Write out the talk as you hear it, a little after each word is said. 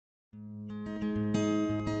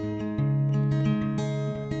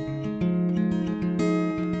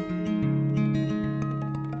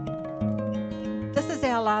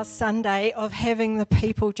our last Sunday of having the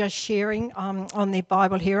people just sharing on their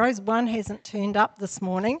Bible heroes. One hasn't turned up this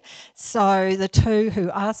morning, so the two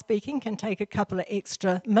who are speaking can take a couple of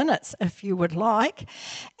extra minutes if you would like.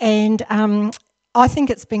 And I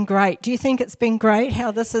think it's been great. Do you think it's been great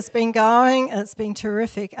how this has been going? It's been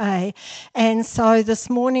terrific, eh? And so this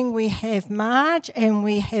morning we have Marge and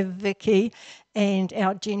we have Vicky, and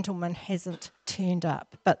our gentleman hasn't turned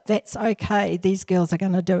up. But that's okay. These girls are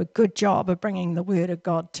going to do a good job of bringing the word of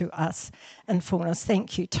God to us in fullness.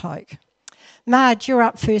 Thank you, Toke. Marge, you're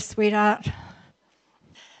up first, sweetheart.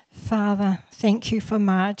 Father, thank you for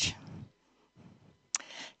Marge.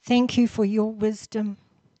 Thank you for your wisdom,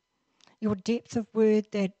 your depth of word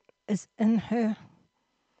that is in her.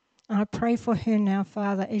 I pray for her now,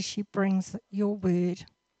 Father, as she brings your word.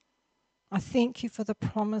 I thank you for the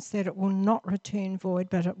promise that it will not return void,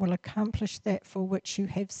 but it will accomplish that for which you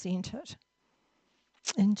have sent it.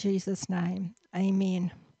 In Jesus' name, amen.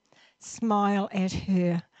 Smile at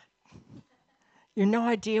her. You've no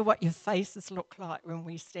idea what your faces look like when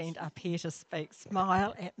we stand up here to speak.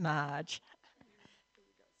 Smile at Marge.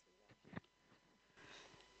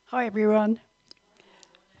 Hi, everyone.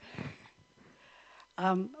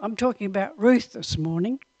 I'm talking about Ruth this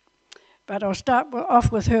morning, but I'll start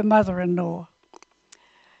off with her mother-in-law.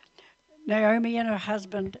 Naomi and her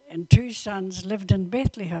husband and 2 sons lived in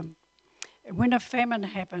Bethlehem. And when a famine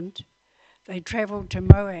happened, they travelled to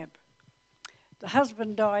Moab. The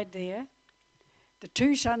husband died there. The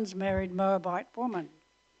 2 sons married Moabite women,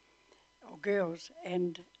 or girls,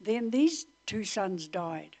 and then these 2 sons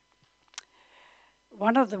died.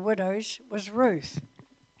 One of the widows was Ruth.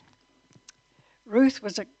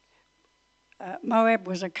 Moab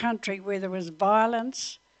was a country where there was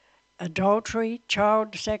violence, adultery,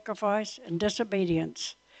 child sacrifice, and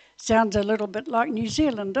disobedience. Sounds a little bit like New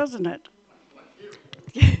Zealand, doesn't it?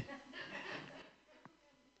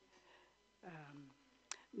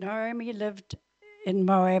 Naomi lived in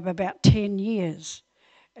Moab about 10 years,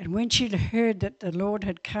 and when she heard that the Lord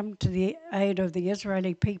had come to the aid of the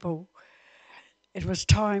Israeli people, it was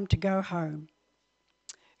time to go home.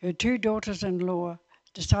 Her 2 daughters-in-law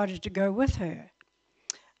decided to go with her.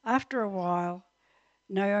 After a while,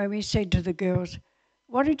 Naomi said to the girls,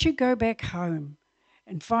 "Why don't you go back home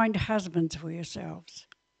and find husbands for yourselves?"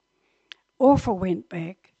 Orpah went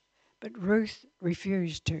back, but Ruth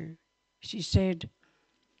refused to. She said,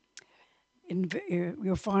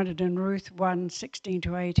 you'll find it in Ruth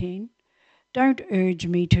 1:16-18, "Don't urge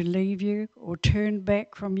me to leave you or turn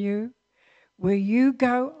back from you. Where you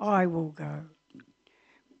go, I will go.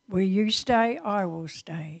 Where you stay, I will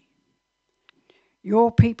stay.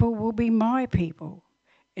 Your people will be my people,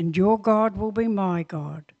 and your God will be my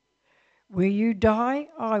God. Where you die,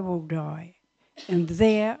 I will die, and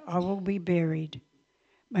there I will be buried.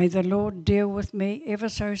 May the Lord deal with me ever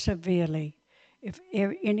so severely if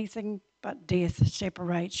anything but death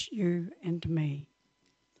separates you and me."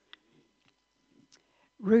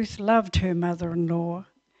 Ruth loved her mother-in-law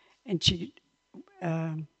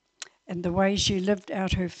and the way she lived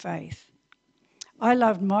out her faith. I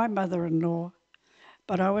loved my mother-in-law,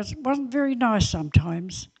 but I wasn't very nice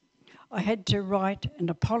sometimes. I had to write and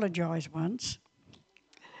apologise once.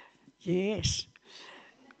 Yes.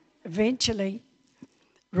 Eventually,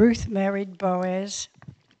 Ruth married Boaz,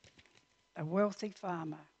 a wealthy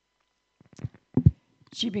farmer.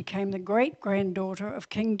 She became the great-granddaughter of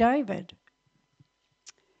King David,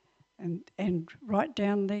 and right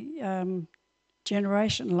down the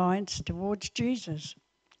generation lines towards Jesus.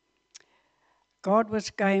 God was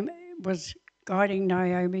guiding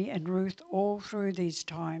Naomi and Ruth all through these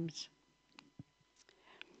times.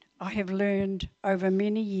 I have learned over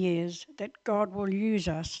many years that God will use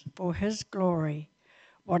us for His glory.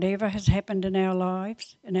 Whatever has happened in our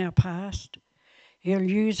lives, in our past, He'll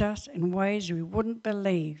use us in ways we wouldn't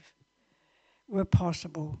believe were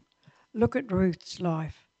possible. Look at Ruth's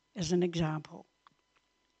life as an example.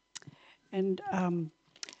 And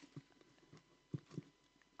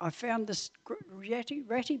I found this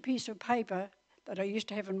ratty piece of paper that I used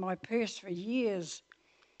to have in my purse for years,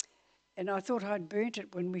 and I thought I'd burnt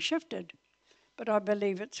it when we shifted, but I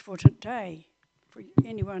believe it's for today, for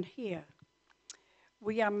anyone here.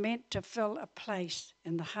 We are meant to fill a place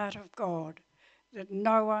in the heart of God that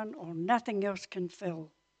no one or nothing else can fill.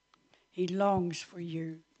 He longs for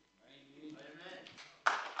you.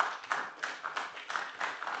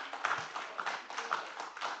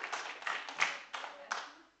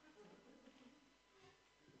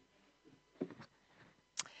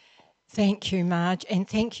 Thank you, Marge, and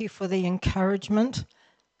thank you for the encouragement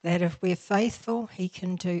that if we're faithful, He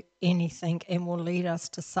can do anything and will lead us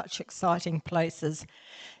to such exciting places.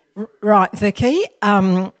 Right, Vicky.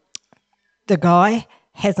 The guy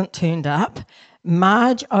hasn't turned up.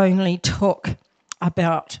 Marge only took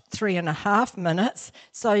about 3.5 minutes,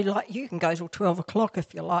 so you can go till 12 o'clock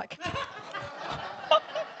if you like.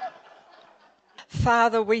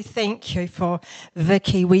 Father, we thank you for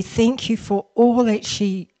Vicky. We thank you for all that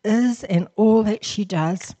she is and all that she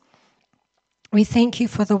does. We thank you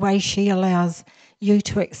for the way she allows you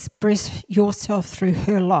to express yourself through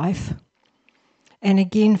her life. And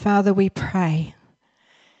again, Father, we pray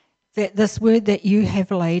that this word that you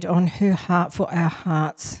have laid on her heart for our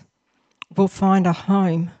hearts will find a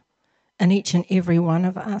home in each and every one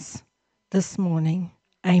of us this morning.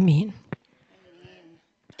 Amen.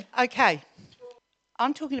 Okay,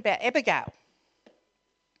 I'm talking about Abigail.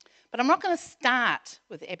 But I'm not going to start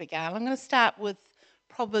with Abigail. I'm going to start with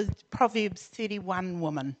Proverbs 31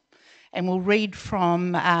 woman. And we'll read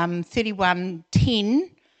from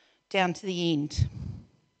 31:10 down to the end.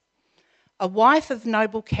 A wife of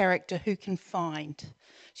noble character who can find?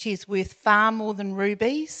 She is worth far more than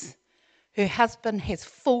rubies. Her husband has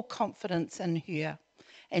full confidence in her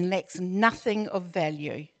and lacks nothing of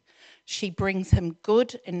value. She brings him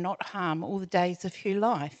good and not harm all the days of her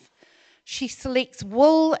life. She selects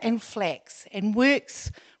wool and flax and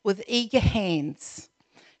works with eager hands.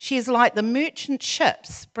 She is like the merchant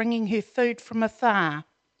ships bringing her food from afar.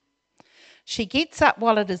 She gets up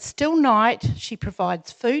while it is still night. She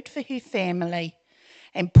provides food for her family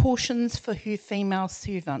and portions for her female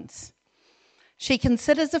servants. She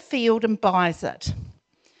considers a field and buys it.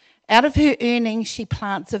 Out of her earnings, she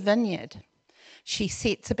plants a vineyard. She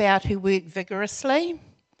sets about her work vigorously.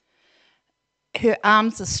 Her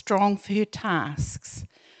arms are strong for her tasks.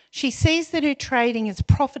 She sees that her trading is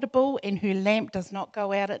profitable and her lamp does not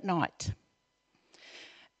go out at night.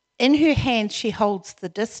 In her hand she holds the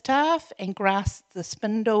distaff and grasps the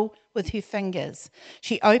spindle with her fingers.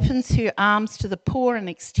 She opens her arms to the poor and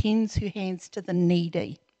extends her hands to the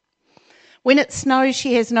needy. When it snows,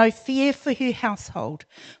 she has no fear for her household,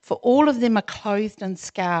 for all of them are clothed in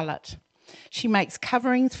scarlet. She makes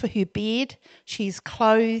coverings for her bed. She is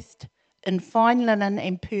clothed in fine linen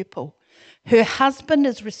and purple. Her husband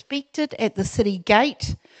is respected at the city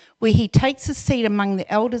gate, where he takes his seat among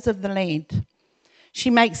the elders of the land. She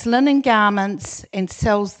makes linen garments and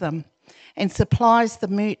sells them, and supplies the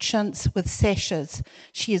merchants with sashes.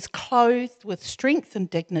 She is clothed with strength and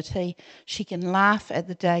dignity. She can laugh at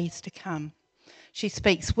the days to come. She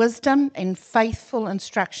speaks wisdom, and faithful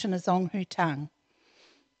instruction is on her tongue.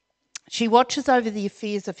 She watches over the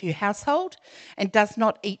affairs of her household and does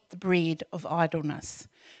not eat the bread of idleness.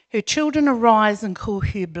 Her children arise and call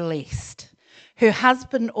her blessed. Her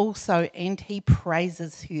husband also, and he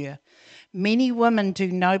praises her. Many women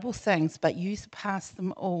do noble things, but you surpass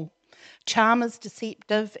them all. Charm is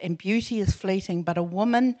deceptive and beauty is fleeting, but a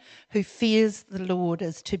woman who fears the Lord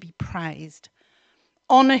is to be praised.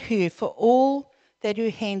 Honour her for all that her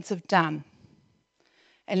hands have done,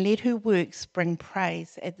 and let her works bring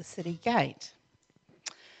praise at the city gate.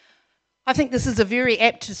 I think this is a very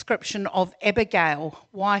apt description of Abigail,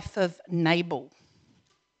 wife of Nabal.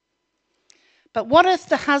 But what if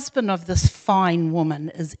the husband of this fine woman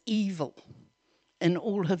is evil in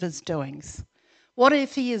all of his doings? What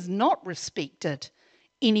if he is not respected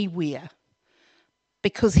anywhere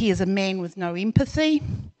because he is a man with no empathy,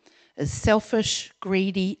 is selfish,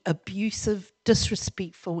 greedy, abusive,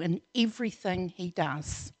 disrespectful in everything he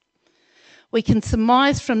does? We can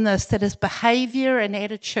surmise from this that his behaviour and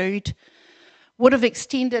attitude would have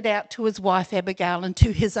extended out to his wife Abigail and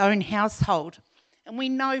to his own household. And we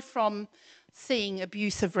know from seeing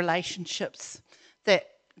abusive relationships that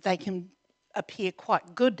they can appear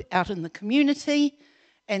quite good out in the community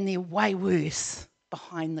and they're way worse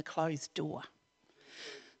behind the closed door.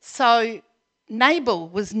 So Nabal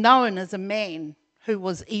was known as a man who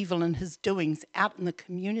was evil in his doings out in the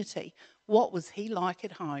community. What was he like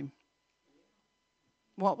at home?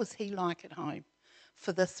 What was he like at home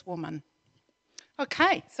for this woman?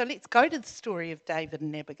 Okay, so let's go to the story of David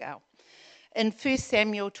and Abigail. In 1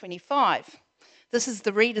 Samuel 25, this is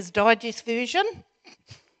the Reader's Digest version,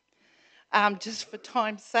 just for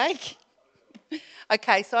time's sake.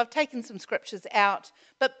 Okay, so I've taken some scriptures out,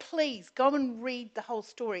 but please go and read the whole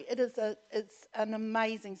story. It's an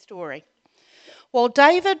amazing story. While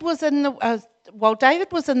David was in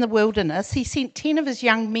the wilderness, he sent 10 of his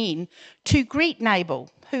young men to greet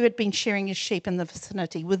Nabal, who had been shearing his sheep in the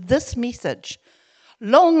vicinity, with this message: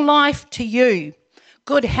 "Long life to you,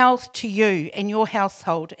 good health to you and your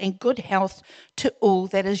household, and good health to all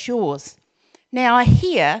that is yours. Now I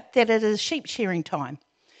hear that it is sheep shearing time.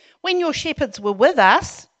 When your shepherds were with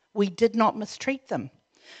us, we did not mistreat them.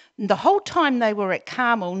 The whole time they were at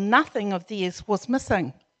Carmel, nothing of theirs was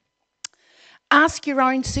missing. Ask your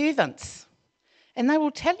own servants, and they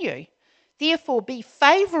will tell you. Therefore, be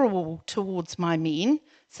favourable towards my men,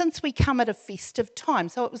 since we come at a festive time.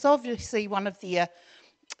 So it was obviously one of their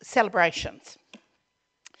celebrations.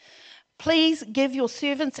 Please give your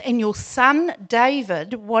servants and your son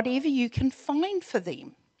David whatever you can find for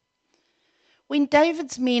them. When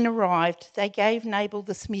David's men arrived, they gave Nabal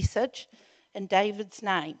this message in David's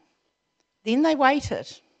name. Then they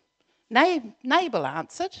waited. Nabal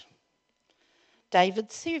answered,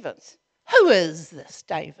 David's servants, who is this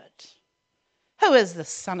David? Who is this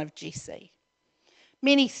son of Jesse?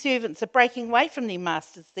 Many servants are breaking away from their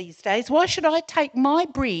masters these days. Why should I take my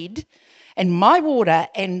bread and my water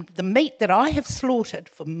and the meat that I have slaughtered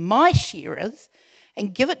for my shearers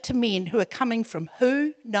and give it to men who are coming from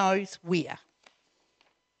who knows where?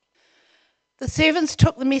 The servants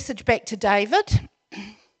took the message back to David,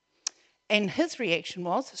 and his reaction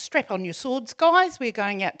was, strap on your swords, guys, we're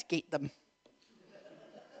going out to get them.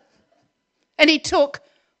 And he took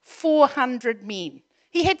 400 men.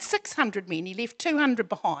 He had 600 men. He left 200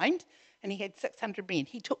 behind, and he had 600 men.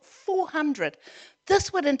 He took 400.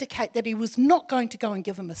 This would indicate that he was not going to go and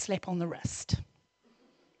give him a slap on the wrist.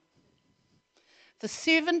 The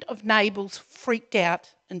servant of Nabal's freaked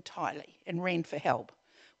out entirely and ran for help.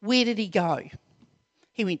 Where did he go?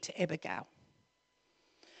 He went to Abigail.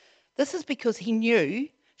 This is because he knew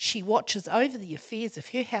she watches over the affairs of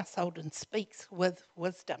her household and speaks with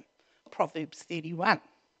wisdom. Proverbs 31.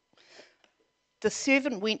 The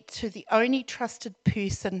servant went to the only trusted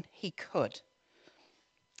person he could.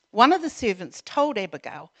 One of the servants told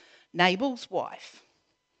Abigail, Nabal's wife,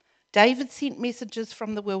 David sent messages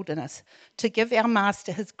from the wilderness to give our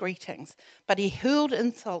master his greetings, but he hurled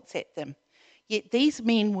insults at them. Yet these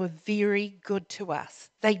men were very good to us.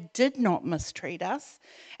 They did not mistreat us,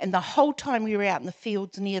 and the whole time we were out in the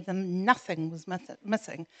fields near them, nothing was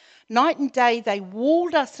missing. Night and day they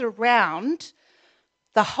walled us around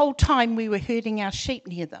the whole time we were herding our sheep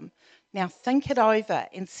near them. Now think it over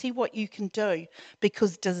and see what you can do,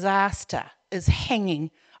 because disaster is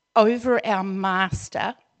hanging over our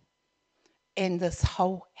master and this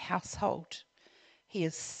whole household. He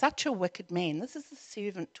is such a wicked man. This is the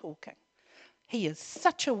servant talking. He is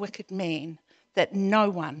such a wicked man that no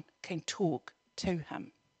one can talk to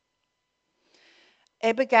him.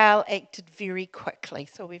 Abigail acted very quickly,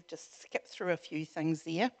 so we've just skipped through a few things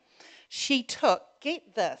there. She took,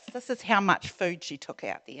 get this is how much food she took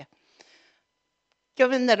out there.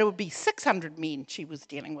 Given that it would be 600 men she was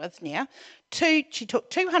dealing with now, she took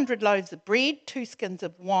 200 loaves of bread, 2 skins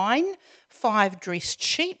of wine, 5 dressed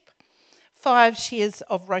sheep, 5 shears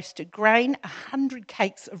of roasted grain, 100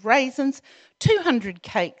 cakes of raisins, 200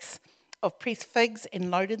 cakes of pressed figs,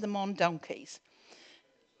 and loaded them on donkeys.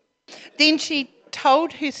 Then she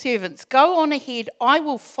told her servants, go on ahead, I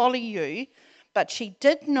will follow you. But she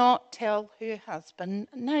did not tell her husband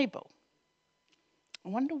Nabal. I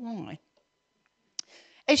wonder why.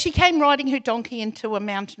 As she came riding her donkey into a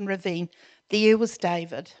mountain ravine, there was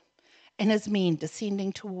David and his men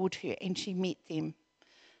descending toward her, and she met them.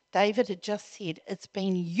 David had just said, it's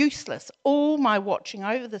been useless, all my watching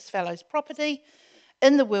over this fellow's property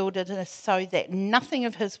in the wilderness so that nothing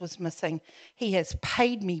of his was missing. He has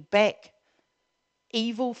paid me back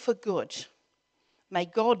evil for good. May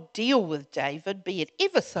God deal with David, be it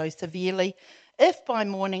ever so severely, if by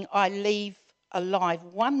morning I leave alive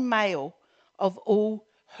one male of all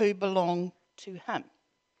who belong to him.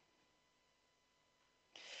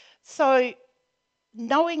 So,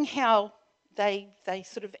 knowing how they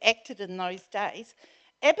sort of acted in those days,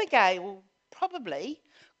 Abigail probably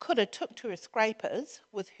could have took to her scrapers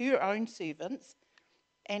with her own servants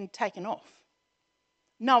and taken off,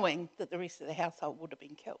 knowing that the rest of the household would have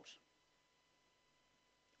been killed.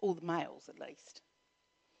 All the males, at least.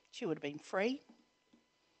 She would have been free.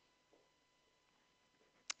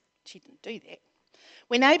 She didn't do that.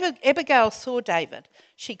 When Abigail saw David,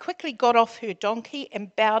 she quickly got off her donkey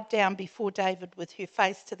and bowed down before David with her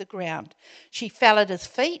face to the ground. She fell at his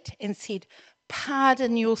feet and said,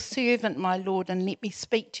 pardon your servant, my lord, and let me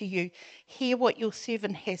speak to you. Hear what your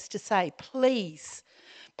servant has to say. Please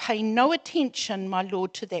pay no attention, my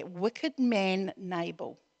lord, to that wicked man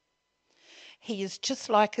Nabal. He is just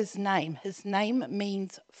like his name. His name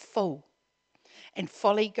means fool, and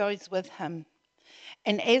folly goes with him.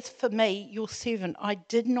 And as for me, your servant, I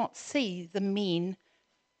did not see the men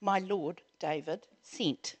my lord David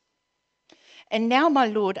sent. And now, my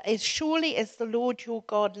Lord, as surely as the Lord your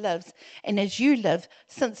God lives, and as you live,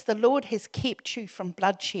 since the Lord has kept you from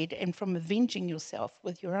bloodshed and from avenging yourself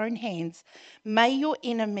with your own hands, may your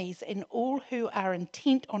enemies and all who are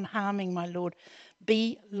intent on harming my Lord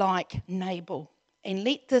be like Nabal. And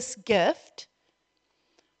let this gift,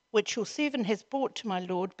 which your servant has brought to my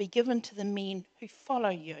Lord, be given to the men who follow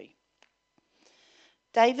you.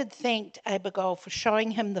 David thanked Abigail for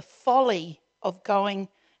showing him the folly of going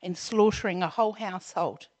and slaughtering a whole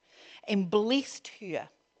household, and blessed her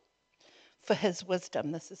for his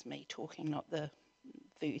wisdom. This is me talking, not the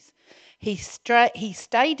verse. He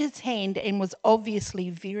stayed his hand and was obviously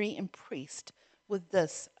very impressed with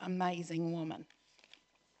this amazing woman.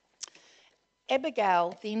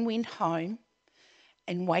 Abigail then went home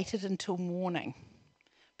and waited until morning.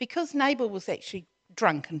 Because Nabal was actually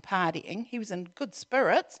drunk and partying, he was in good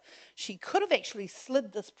spirits, she could have actually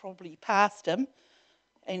slid this probably past him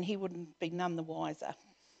and he wouldn't be none the wiser.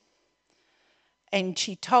 And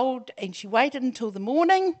she waited until the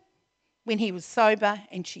morning when he was sober,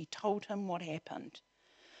 and she told him what happened.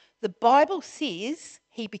 The Bible says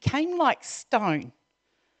he became like stone.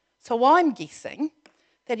 So I'm guessing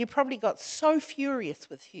that he probably got so furious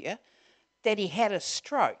with her that he had a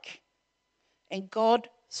stroke, and God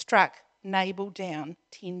struck Nabal down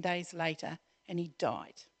 10 days later, and he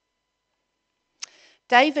died.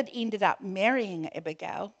 David ended up marrying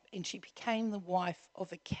Abigail, and she became the wife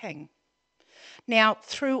of a king. Now,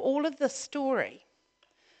 through all of this story,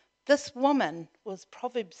 this woman was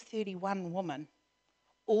Proverbs 31 woman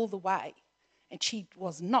all the way, and she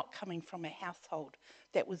was not coming from a household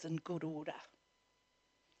that was in good order.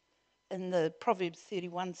 In the Proverbs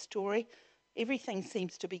 31 story, everything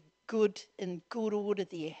seems to be good, in good order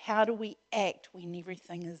there. How do we act when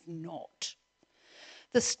everything is not?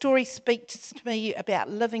 The story speaks to me about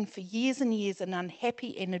living for years and years in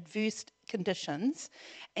unhappy and adverse conditions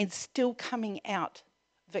and still coming out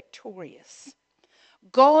victorious.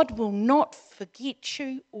 God will not forget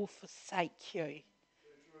you or forsake you.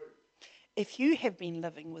 If you have been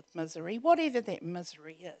living with misery, whatever that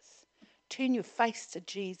misery is, turn your face to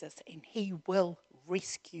Jesus and he will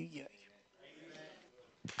rescue you.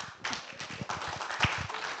 How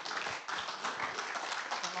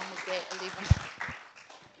long was that? 11?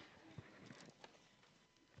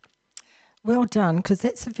 Well done, because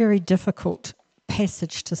that's a very difficult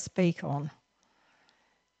passage to speak on.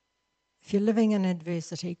 If you're living in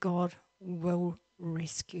adversity, God will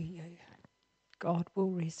rescue you. God will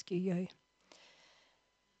rescue you.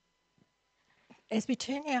 As we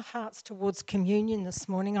turn our hearts towards communion this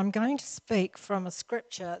morning, I'm going to speak from a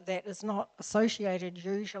scripture that is not associated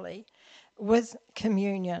usually with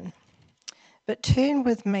communion. But turn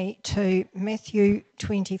with me to Matthew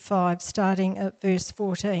 25, starting at verse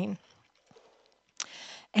 14.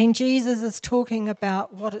 And Jesus is talking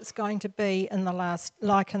about what it's going to be in the last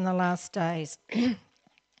days.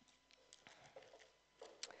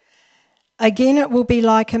 Again, it will be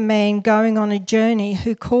like a man going on a journey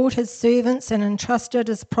who called his servants and entrusted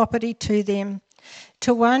his property to them.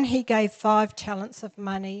 To one he gave 5 talents of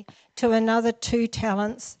money, to another 2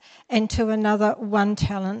 talents, and to another 1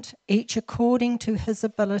 talent, each according to his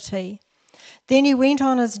ability. Then he went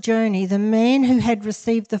on his journey. The man who had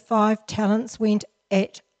received the 5 talents went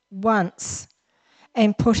at once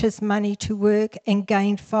and put his money to work and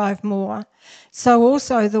gained 5 more. So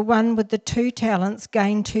also the one with the 2 talents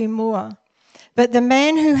gained 2 more. But the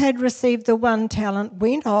man who had received the 1 talent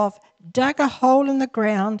went off, dug a hole in the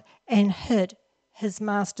ground, and hid his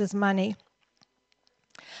master's money.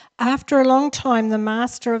 After a long time, the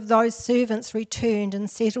master of those servants returned and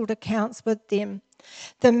settled accounts with them.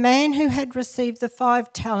 The man who had received the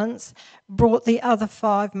 5 talents brought the other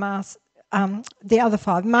 5.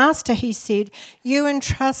 Master, he said, you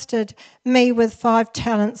entrusted me with 5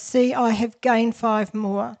 talents. See, I have gained 5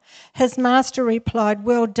 more. His master replied,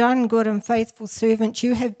 well done, good and faithful servant.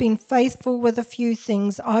 You have been faithful with a few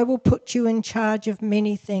things. I will put you in charge of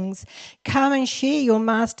many things. Come and share your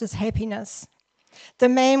master's happiness. The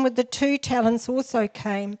man with the 2 talents also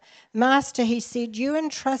came. Master, he said, you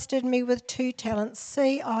entrusted me with 2 talents.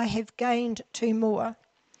 See, I have gained 2 more.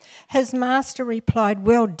 His master replied,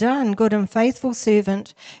 well done, good and faithful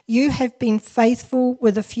servant. You have been faithful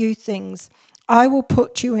with a few things. I will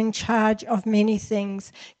put you in charge of many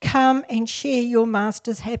things. Come and share your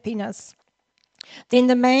master's happiness. Then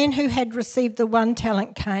the man who had received the 1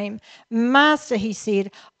 talent came. Master, he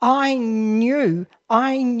said, I knew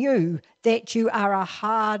that you are a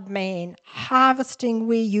hard man, harvesting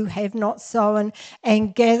where you have not sown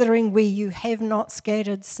and gathering where you have not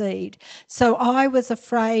scattered seed. So I was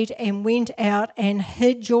afraid and went out and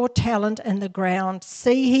hid your talent in the ground.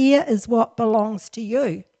 See, here is what belongs to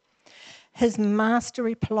you." His master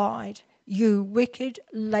replied, "You wicked,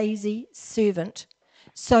 lazy servant.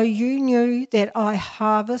 So you knew that I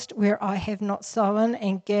harvest where I have not sown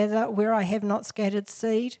and gather where I have not scattered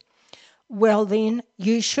seed? Well then,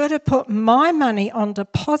 you should have put my money on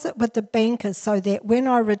deposit with the bankers so that when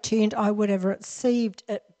I returned I would have received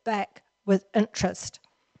it back with interest.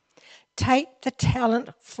 Take the talent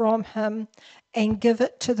from him and give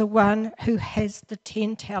it to the one who has the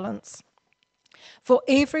 10 talents. For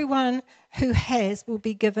everyone who has will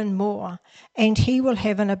be given more, and he will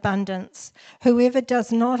have an abundance. Whoever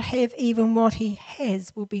does not have even what he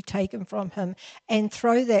has will be taken from him. And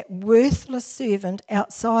throw that worthless servant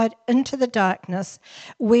outside into the darkness,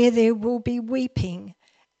 where there will be weeping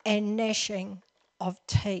and gnashing of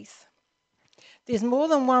teeth." There's more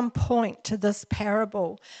than one point to this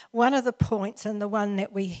parable. One of the points, and the one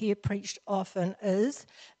that we hear preached often, is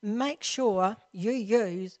make sure you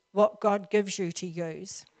use what God gives you to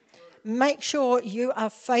use. Make sure you are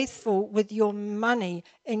faithful with your money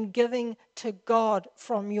in giving to God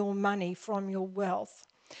from your money, from your wealth.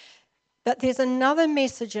 But there's another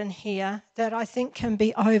message in here that I think can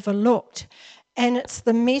be overlooked, and it's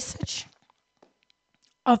the message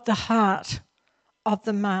of the heart of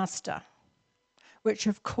the master, which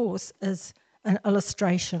of course is an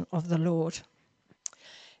illustration of the Lord.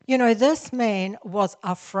 You know, this man was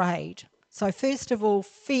afraid. So first of all,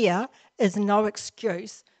 fear is no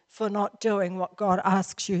excuse for not doing what God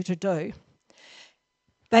asks you to do.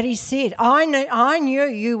 But he said, I knew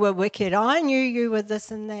you were wicked. I knew you were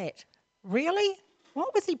this and that. Really?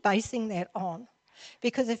 What was he basing that on?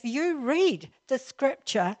 Because if you read the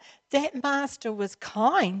scripture, that master was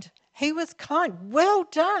kind. He was kind. Well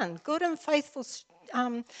done, good and faithful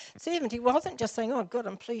servant. He wasn't just saying, "Oh, good,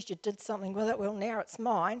 I'm pleased you did something with it. Well, now it's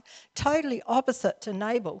mine." Totally opposite to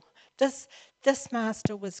Nabal. This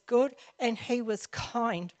master was good and he was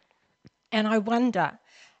kind. And I wonder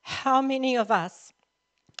how many of us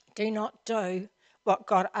do not do what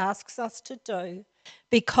God asks us to do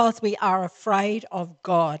because we are afraid of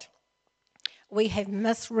God. We have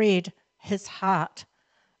misread his heart,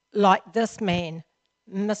 like this man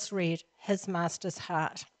misread his master's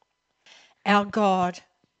heart. Our God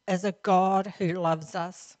is a God who loves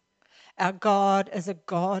us. Our God is a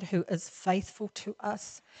God who is faithful to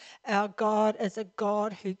us. Our God is a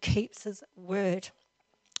God who keeps his word.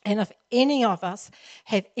 And if any of us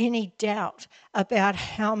have any doubt about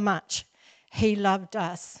how much he loved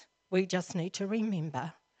us, we just need to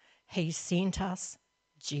remember he sent us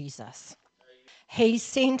Jesus. He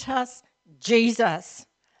sent us Jesus,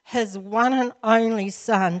 his one and only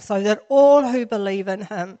Son, so that all who believe in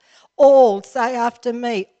him, all, say after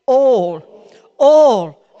me, all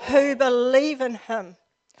who believe in him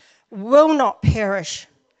will not perish,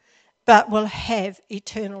 but will have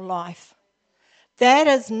eternal life. That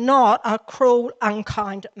is not a cruel,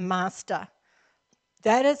 unkind master.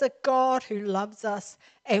 That is a God who loves us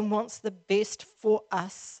and wants the best for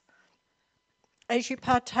us. As you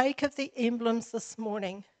partake of the emblems this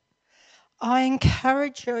morning, I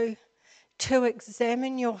encourage you to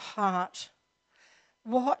examine your heart.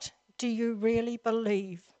 What do you really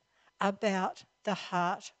believe about the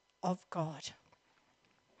heart of God?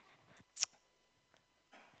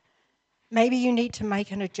 Maybe you need to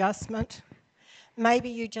make an adjustment. Maybe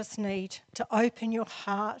you just need to open your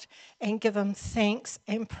heart and give him thanks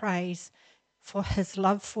and praise for his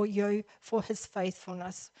love for you, for his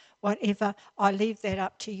faithfulness. Whatever, I leave that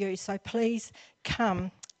up to you. So please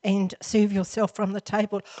come and serve yourself from the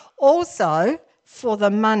table. Also, for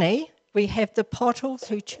the money, we have the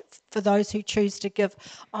pottles for those who choose to give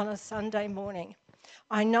on a Sunday morning.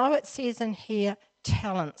 I know it says in here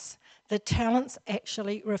talents. The talents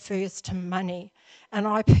actually refers to money. And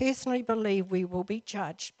I personally believe we will be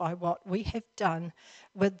judged by what we have done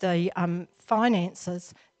with the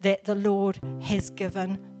finances that the Lord has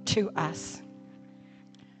given to us.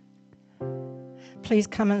 Please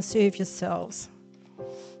come and serve yourselves.